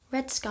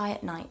Red Sky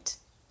at Night,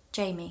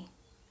 Jamie,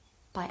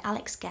 by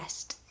Alex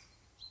Guest.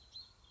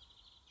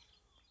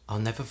 I'll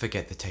never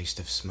forget the taste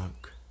of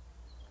smoke.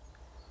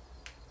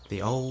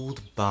 The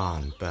old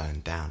barn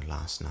burned down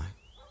last night.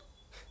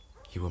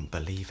 You wouldn't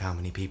believe how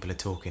many people are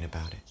talking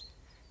about it.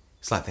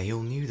 It's like they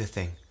all knew the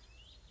thing.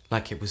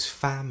 Like it was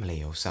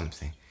family or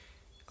something.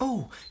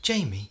 Oh,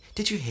 Jamie,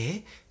 did you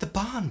hear? The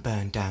barn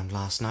burned down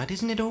last night.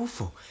 Isn't it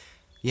awful?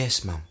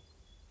 Yes, Mum.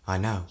 I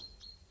know.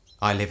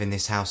 I live in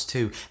this house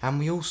too, and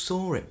we all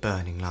saw it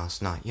burning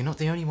last night. You're not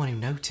the only one who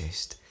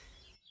noticed.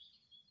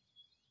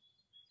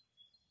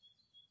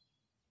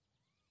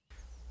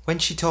 When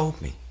she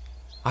told me,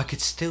 I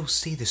could still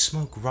see the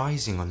smoke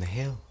rising on the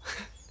hill.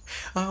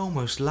 I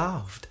almost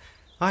laughed.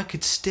 I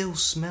could still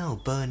smell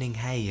burning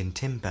hay and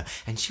timber,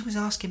 and she was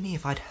asking me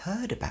if I'd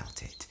heard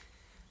about it.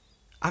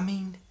 I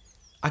mean,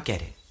 I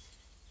get it.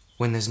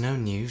 When there's no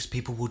news,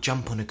 people will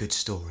jump on a good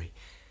story.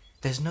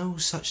 There's no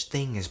such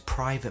thing as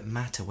private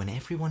matter when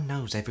everyone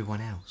knows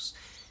everyone else.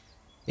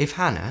 If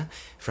Hannah,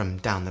 from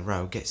down the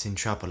road, gets in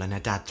trouble and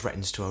her dad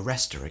threatens to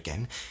arrest her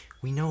again,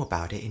 we know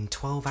about it in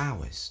 12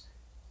 hours.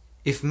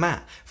 If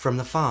Matt, from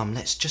the farm,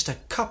 lets just a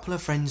couple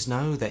of friends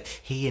know that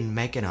he and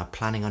Megan are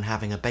planning on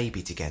having a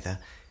baby together,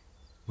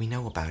 we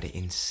know about it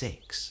in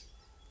 6.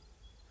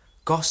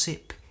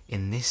 Gossip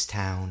in this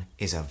town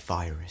is a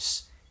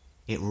virus.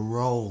 It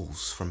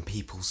rolls from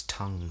people's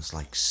tongues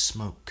like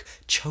smoke,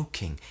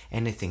 choking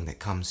anything that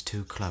comes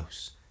too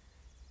close.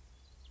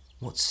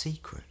 What's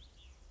secret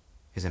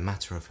is a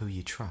matter of who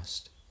you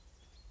trust.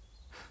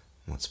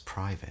 What's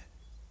private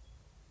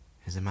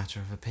is a matter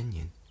of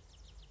opinion.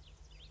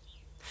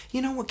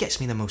 You know what gets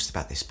me the most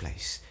about this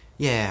place?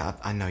 Yeah,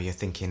 I know you're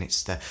thinking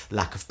it's the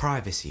lack of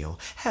privacy, or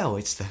hell,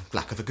 it's the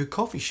lack of a good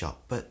coffee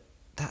shop, but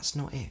that's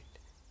not it.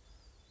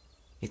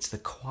 It's the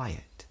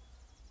quiet.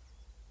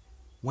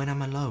 When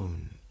I'm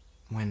alone,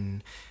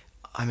 when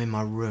I'm in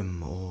my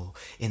room or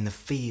in the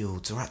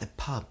fields or at the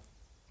pub,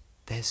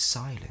 there's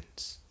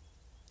silence.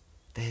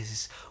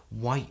 There's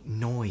white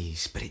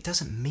noise, but it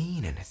doesn't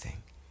mean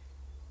anything.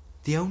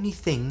 The only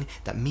thing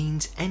that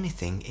means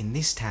anything in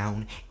this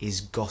town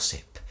is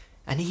gossip,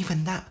 and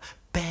even that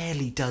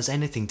barely does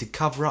anything to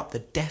cover up the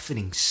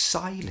deafening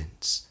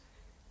silence.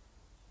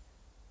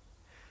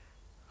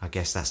 I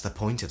guess that's the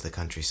point of the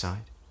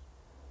countryside.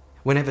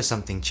 Whenever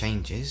something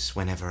changes,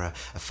 whenever a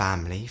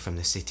family from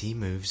the city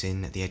moves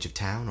in at the edge of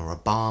town or a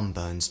barn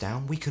burns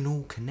down, we can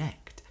all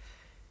connect.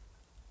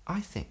 I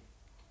think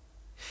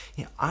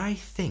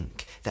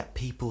that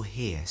people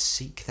here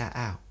seek that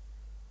out.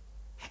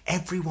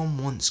 Everyone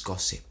wants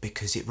gossip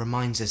because it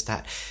reminds us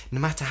that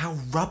no matter how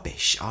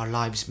rubbish our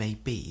lives may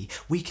be,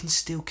 we can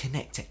still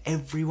connect to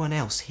everyone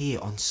else here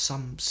on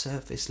some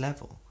surface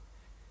level.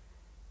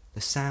 The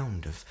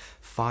sound of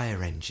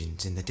fire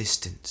engines in the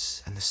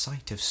distance and the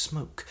sight of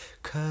smoke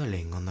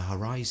curling on the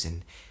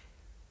horizon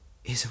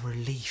is a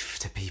relief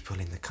to people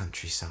in the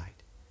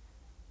countryside.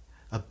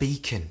 A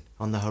beacon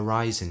on the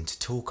horizon to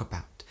talk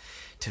about,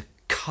 to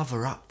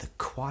cover up the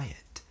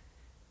quiet.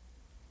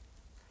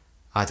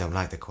 I don't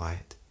like the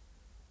quiet.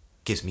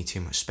 Gives me too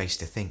much space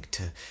to think,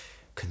 to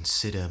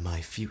consider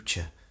my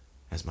future,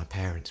 as my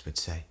parents would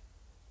say.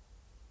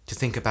 To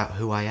think about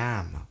who I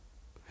am,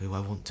 who I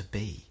want to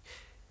be.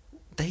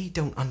 They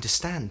don't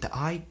understand that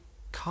I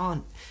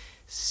can't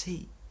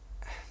see.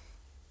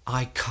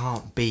 I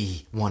can't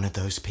be one of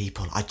those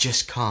people. I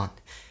just can't.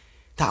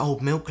 That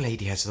old milk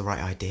lady has the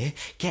right idea.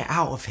 Get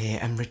out of here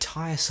and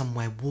retire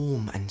somewhere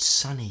warm and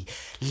sunny.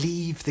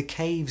 Leave the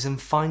caves and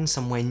find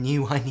somewhere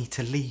new I need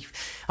to leave.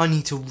 I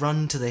need to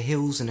run to the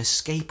hills and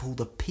escape all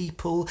the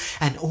people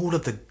and all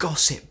of the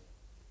gossip.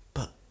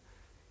 But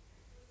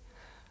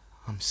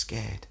I'm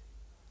scared.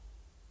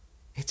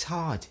 It's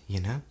hard,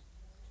 you know?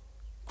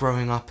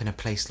 Growing up in a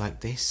place like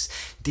this,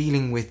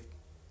 dealing with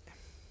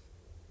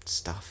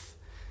stuff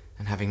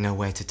and having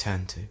nowhere to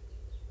turn to.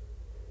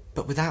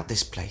 But without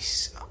this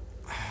place,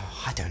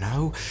 I don't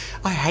know.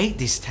 I hate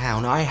this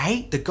town. I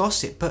hate the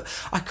gossip, but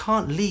I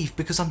can't leave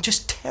because I'm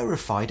just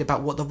terrified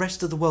about what the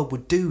rest of the world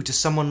would do to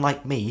someone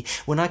like me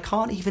when I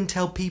can't even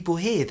tell people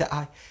here that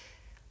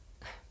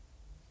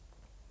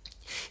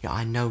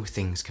I know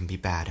things can be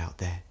bad out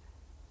there.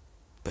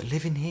 But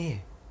living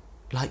here,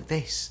 like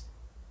this,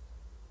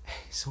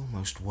 it's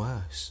almost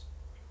worse.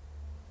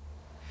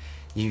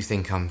 You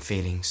think I'm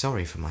feeling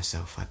sorry for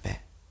myself, I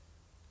bet.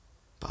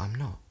 But I'm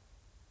not.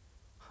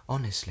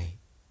 Honestly,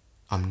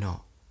 I'm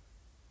not.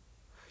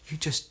 You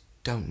just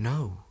don't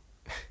know.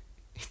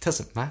 It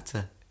doesn't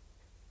matter.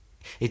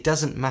 It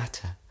doesn't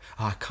matter.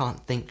 Oh, I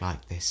can't think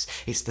like this.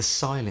 It's the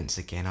silence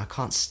again. I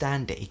can't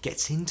stand it. It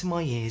gets into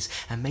my ears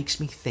and makes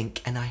me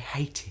think, and I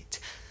hate it.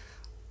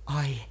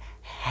 I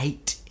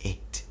hate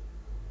it.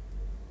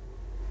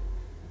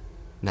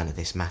 None of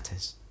this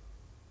matters.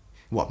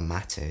 What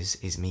matters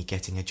is me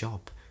getting a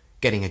job.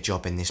 Getting a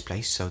job in this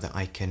place so that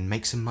I can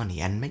make some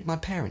money and make my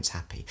parents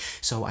happy.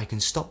 So I can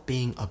stop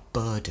being a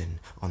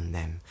burden on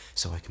them.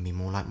 So I can be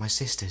more like my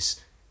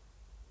sisters.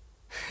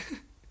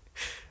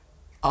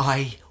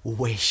 I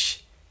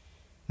wish.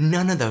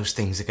 None of those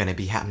things are going to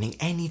be happening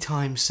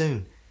anytime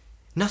soon.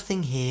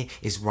 Nothing here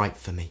is right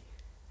for me.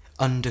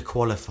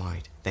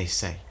 Underqualified, they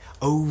say.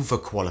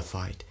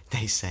 Overqualified,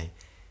 they say.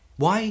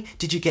 Why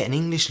did you get an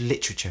English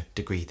literature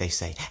degree, they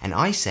say. And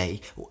I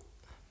say,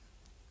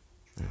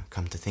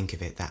 come to think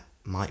of it, that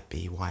might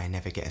be why I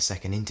never get a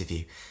second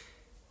interview.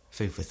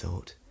 Food for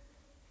thought.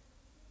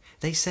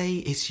 They say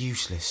it's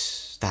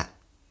useless, that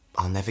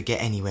I'll never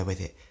get anywhere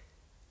with it.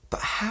 But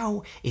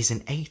how is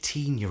an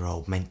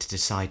 18-year-old meant to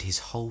decide his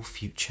whole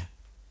future?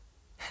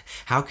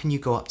 How can you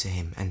go up to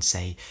him and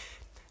say,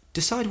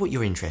 decide what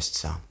your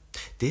interests are.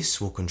 This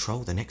will control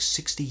the next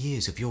 60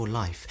 years of your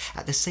life,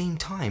 at the same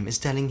time as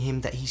telling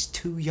him that he's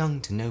too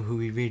young to know who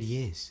he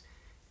really is.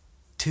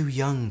 Too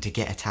young to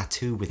get a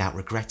tattoo without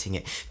regretting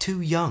it.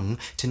 Too young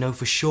to know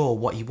for sure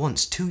what he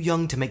wants. Too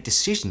young to make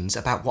decisions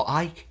about what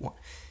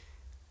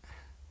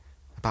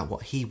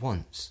he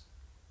wants.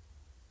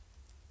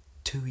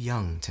 Too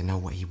young to know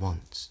what he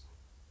wants.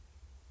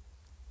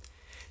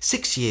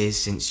 6 years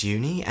since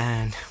uni,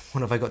 and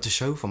what have I got to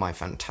show for my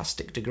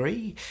fantastic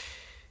degree?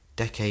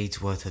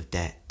 Decades worth of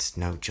debt,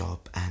 no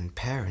job, and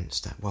parents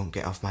that won't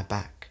get off my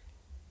back.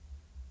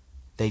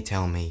 They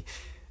tell me,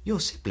 your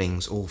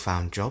siblings all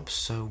found jobs,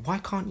 so why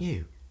can't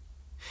you?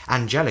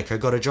 Angelica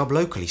got a job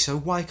locally, so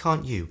why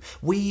can't you?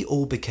 We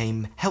all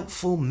became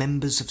helpful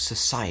members of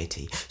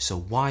society, so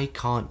why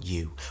can't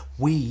you?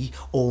 We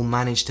all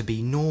managed to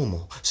be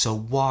normal, so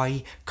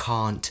why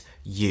can't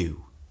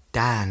you?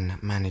 Dan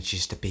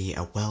manages to be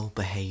a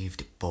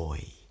well-behaved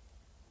boy,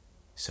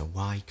 so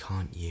why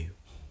can't you?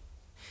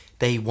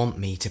 They want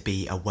me to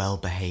be a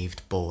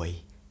well-behaved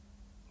boy.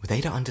 Well,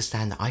 they don't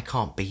understand that I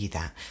can't be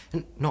that,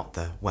 and not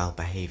the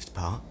well-behaved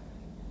part.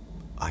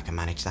 I can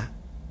manage that,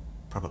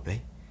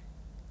 probably.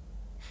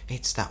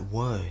 It's that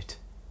word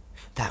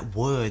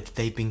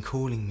they've been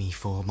calling me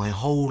for my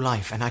whole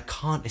life, and I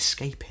can't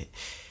escape it.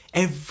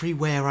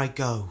 Everywhere I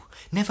go,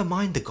 never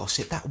mind the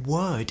gossip, that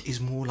word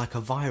is more like a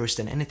virus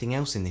than anything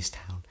else in this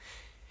town.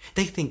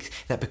 They think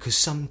that because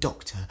some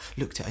doctor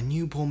looked at a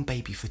newborn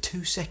baby for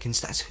 2 seconds,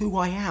 that's who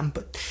I am,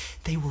 but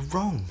they were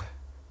wrong.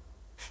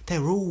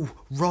 They're all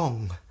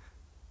wrong.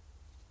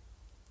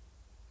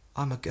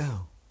 I'm a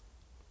girl.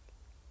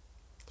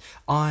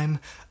 I'm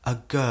a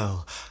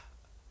girl.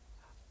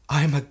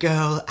 I'm a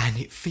girl, and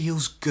it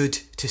feels good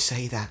to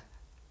say that.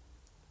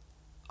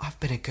 I've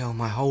been a girl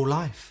my whole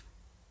life.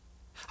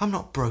 I'm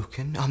not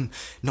broken, I'm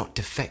not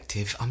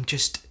defective, I'm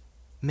just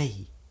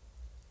me.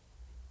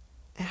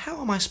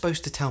 How am I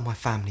supposed to tell my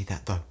family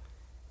that, though?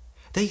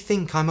 They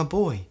think I'm a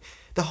boy.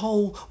 The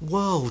whole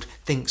world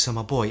thinks I'm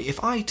a boy.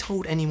 If I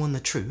told anyone the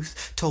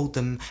truth, told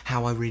them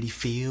how I really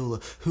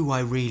feel, who I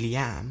really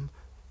am,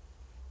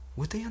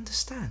 would they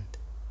understand?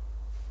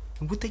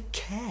 Would they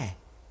care?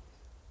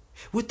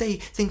 Would they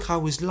think I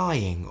was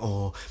lying,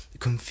 or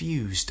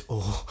confused,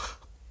 or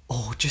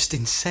just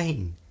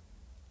insane?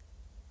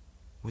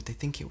 Would they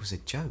think it was a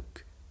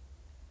joke?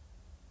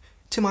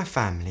 To my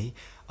family,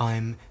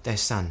 I'm their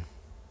son.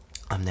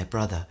 I'm their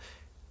brother.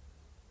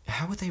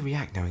 How would they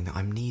react knowing that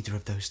I'm neither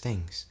of those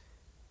things?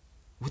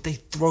 Would they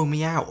throw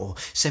me out, or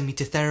send me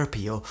to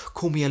therapy, or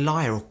call me a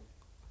liar, or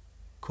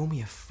call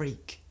me a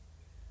freak?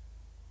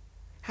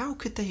 How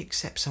could they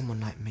accept someone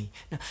like me?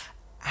 No,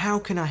 how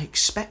can I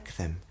expect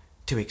them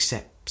to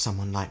accept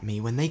someone like me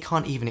when they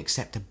can't even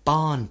accept a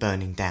barn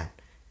burning down?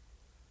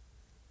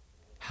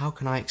 How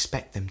can I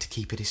expect them to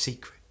keep it a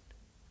secret?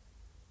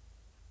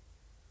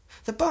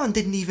 The barn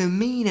didn't even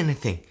mean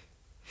anything.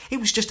 It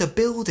was just a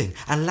building,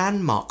 a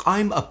landmark.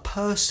 I'm a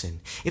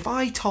person. If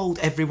I told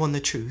everyone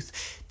the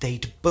truth,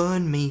 they'd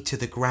burn me to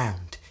the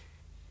ground.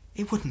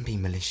 It wouldn't be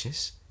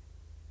malicious.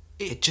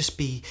 It'd just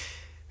be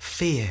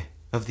fear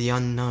of the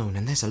unknown,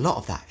 and there's a lot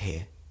of that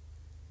here.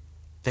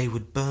 They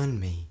would burn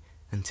me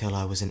until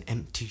I was an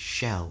empty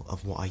shell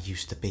of what I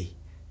used to be.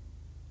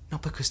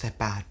 Not because they're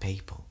bad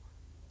people,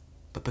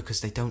 but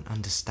because they don't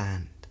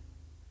understand.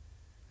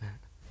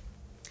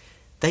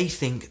 They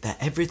think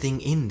that everything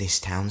in this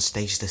town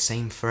stays the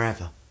same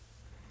forever.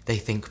 They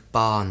think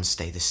barns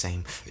stay the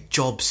same,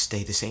 jobs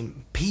stay the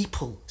same,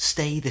 people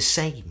stay the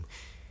same.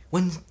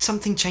 When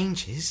something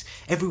changes,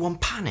 everyone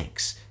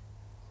panics.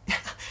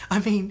 I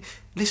mean,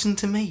 listen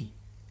to me.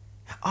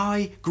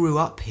 I grew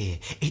up here.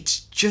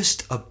 It's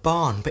just a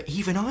barn, but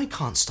even I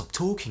can't stop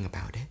talking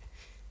about it.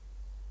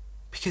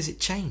 Because it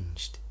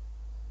changed.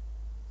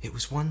 It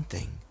was one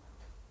thing,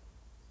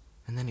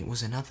 and then it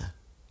was another.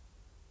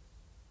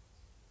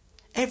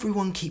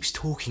 Everyone keeps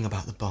talking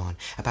about the barn,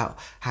 about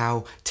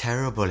how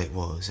terrible it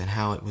was, and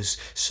how it was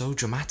so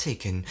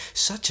dramatic and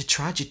such a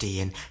tragedy,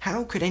 and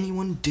how could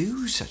anyone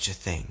do such a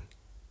thing?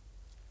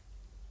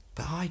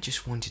 But I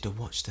just wanted to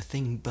watch the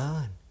thing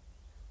burn.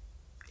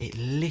 It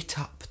lit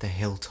up the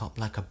hilltop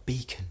like a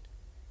beacon.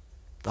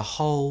 The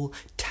whole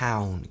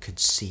town could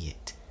see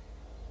it.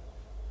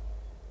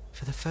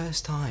 For the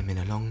first time in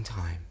a long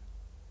time,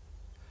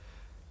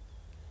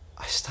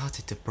 I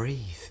started to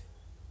breathe.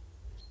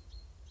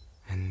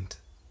 And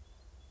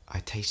I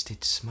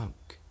tasted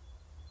smoke.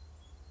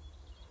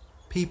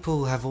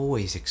 People have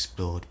always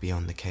explored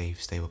beyond the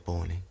caves they were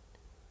born in,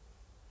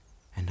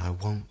 and I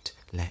won't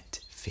let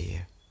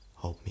fear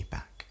hold me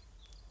back.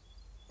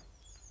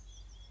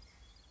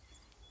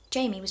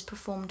 Jamie was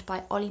performed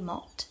by Ollie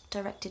Mott,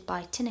 directed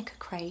by Tinnika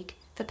Craig,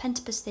 for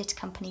Pentapus Theatre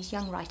Company's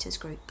Young Writers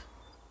Group.